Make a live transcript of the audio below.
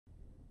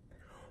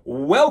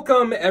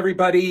Welcome,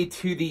 everybody,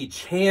 to the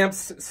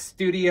Champs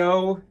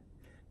Studio.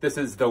 This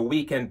is the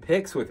Weekend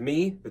Picks with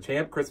me, the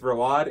champ, Christopher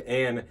Laud,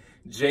 and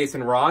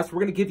Jason Ross. We're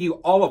going to give you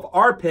all of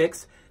our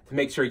picks to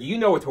make sure you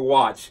know what to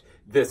watch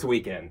this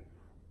weekend.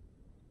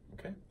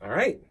 Okay. All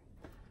right.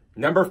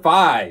 Number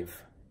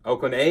 5,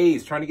 Oakland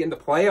A's trying to get into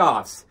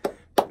playoffs.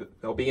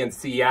 They'll be in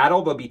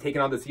Seattle. They'll be taking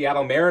on the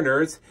Seattle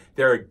Mariners.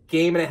 They're a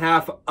game and a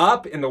half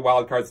up in the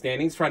wild card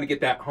standings, trying to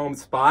get that home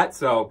spot.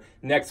 So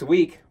next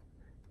week,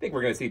 I think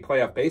we're going to see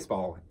playoff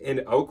baseball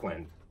in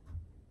Oakland.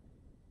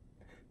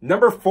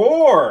 Number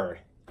 4,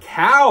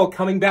 Cal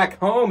coming back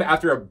home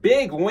after a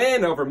big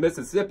win over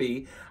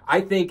Mississippi. I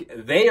think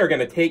they are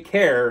going to take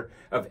care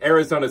of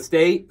Arizona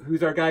State.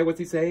 Who's our guy? What's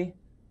he say?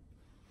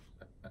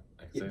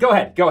 Go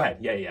ahead.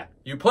 Yeah.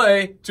 You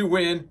play to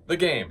win the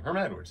game. Herm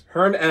Edwards.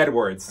 Herm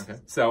Edwards. Okay.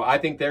 So I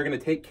think they're going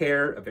to take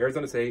care of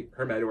Arizona State.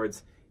 Herm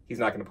Edwards, he's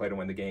not going to play to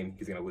win the game.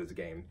 He's going to lose the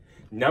game.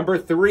 Number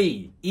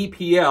 3,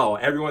 EPL.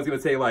 Everyone's going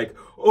to say like,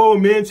 oh,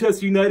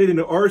 Manchester United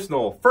and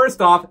Arsenal.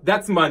 First off,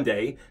 that's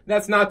Monday.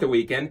 That's not the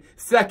weekend.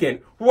 Second,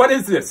 what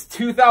is this,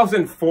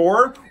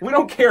 2004? We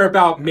don't care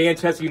about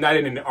Manchester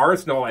United and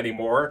Arsenal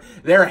anymore.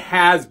 They're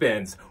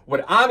has-beens.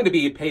 What I'm going to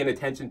be paying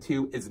attention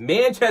to is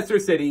Manchester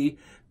City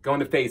going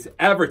to face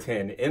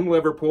Everton in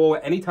Liverpool.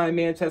 Anytime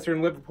Manchester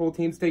and Liverpool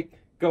teams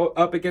go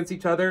up against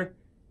each other,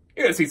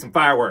 you're going to see some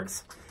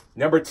fireworks.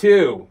 Number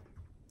 2,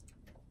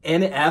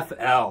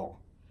 NFL.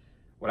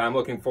 What I'm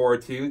looking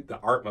forward to, the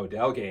Art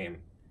Modell game.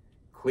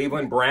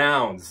 Cleveland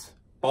Browns,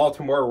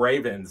 Baltimore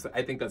Ravens.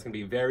 I think that's going to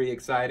be very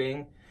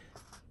exciting.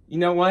 You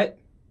know what?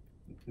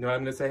 You know what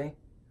I'm going to say? A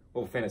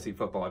little fantasy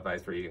football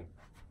advice for you.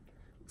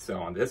 So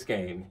on this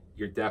game,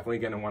 you're definitely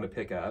going to want to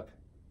pick up.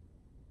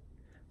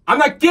 I'm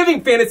not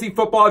giving fantasy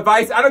football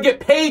advice. I don't get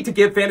paid to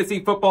give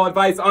fantasy football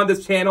advice on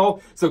this channel.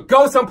 So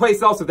go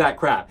someplace else with that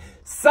crap.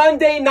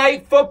 Sunday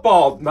Night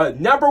Football, the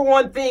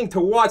 #1 thing to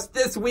watch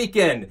this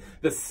weekend.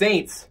 The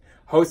Saints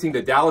hosting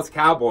the Dallas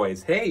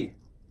Cowboys. Hey,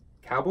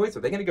 Cowboys, are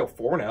they going to go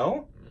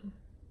 4-0?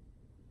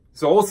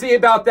 So we'll see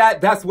about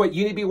that. That's what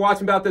you need to be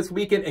watching about this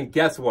weekend. And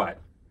guess what?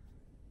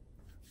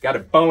 Got a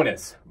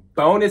bonus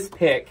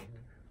pick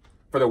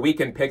for the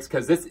weekend picks,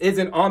 because this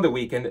isn't on the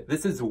weekend.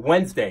 This is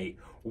Wednesday.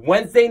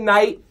 Wednesday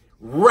night,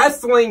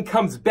 wrestling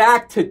comes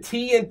back to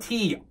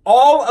TNT.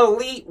 All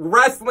Elite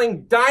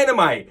Wrestling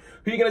Dynamite.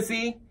 Who are you going to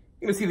see?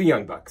 You're going to see the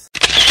Young Bucks,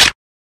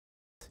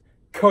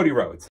 Cody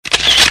Rhodes,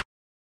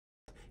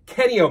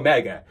 Kenny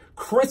Omega,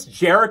 Chris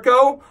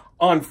Jericho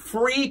on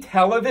free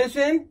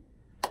television.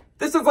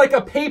 This is like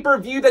a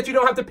pay-per-view that you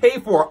don't have to pay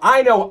for.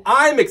 I know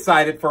I'm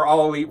excited for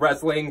All Elite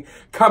Wrestling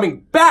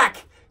coming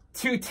back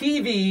to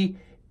TV,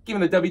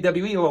 giving the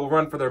WWE a little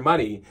run for their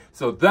money.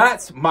 So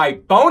that's my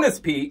bonus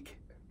pick,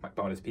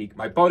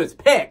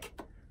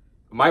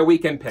 my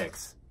weekend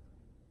picks.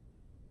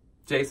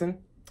 Jason?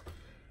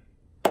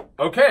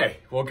 Okay.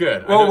 Well,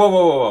 good.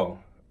 Whoa.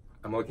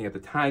 I'm looking at the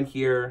time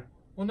here.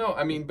 Well, no,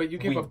 I mean, but you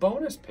gave a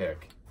bonus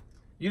pick.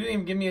 You didn't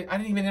even give me, I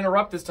didn't even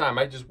interrupt this time.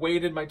 I just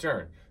waited my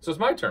turn. So it's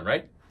my turn,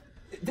 right?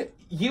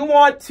 You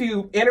want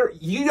to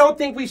you don't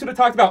think we should have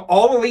talked about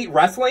All Elite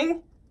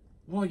Wrestling?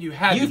 Well, you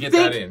had to get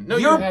that in. No,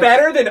 you're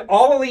better than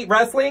All Elite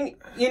Wrestling?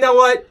 You know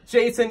what,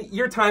 Jason?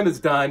 Your time is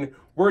done.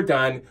 We're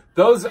done.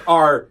 Those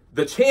are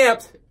the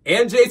Champs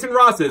and Jason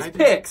Ross's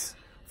picks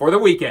for the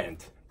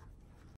weekend.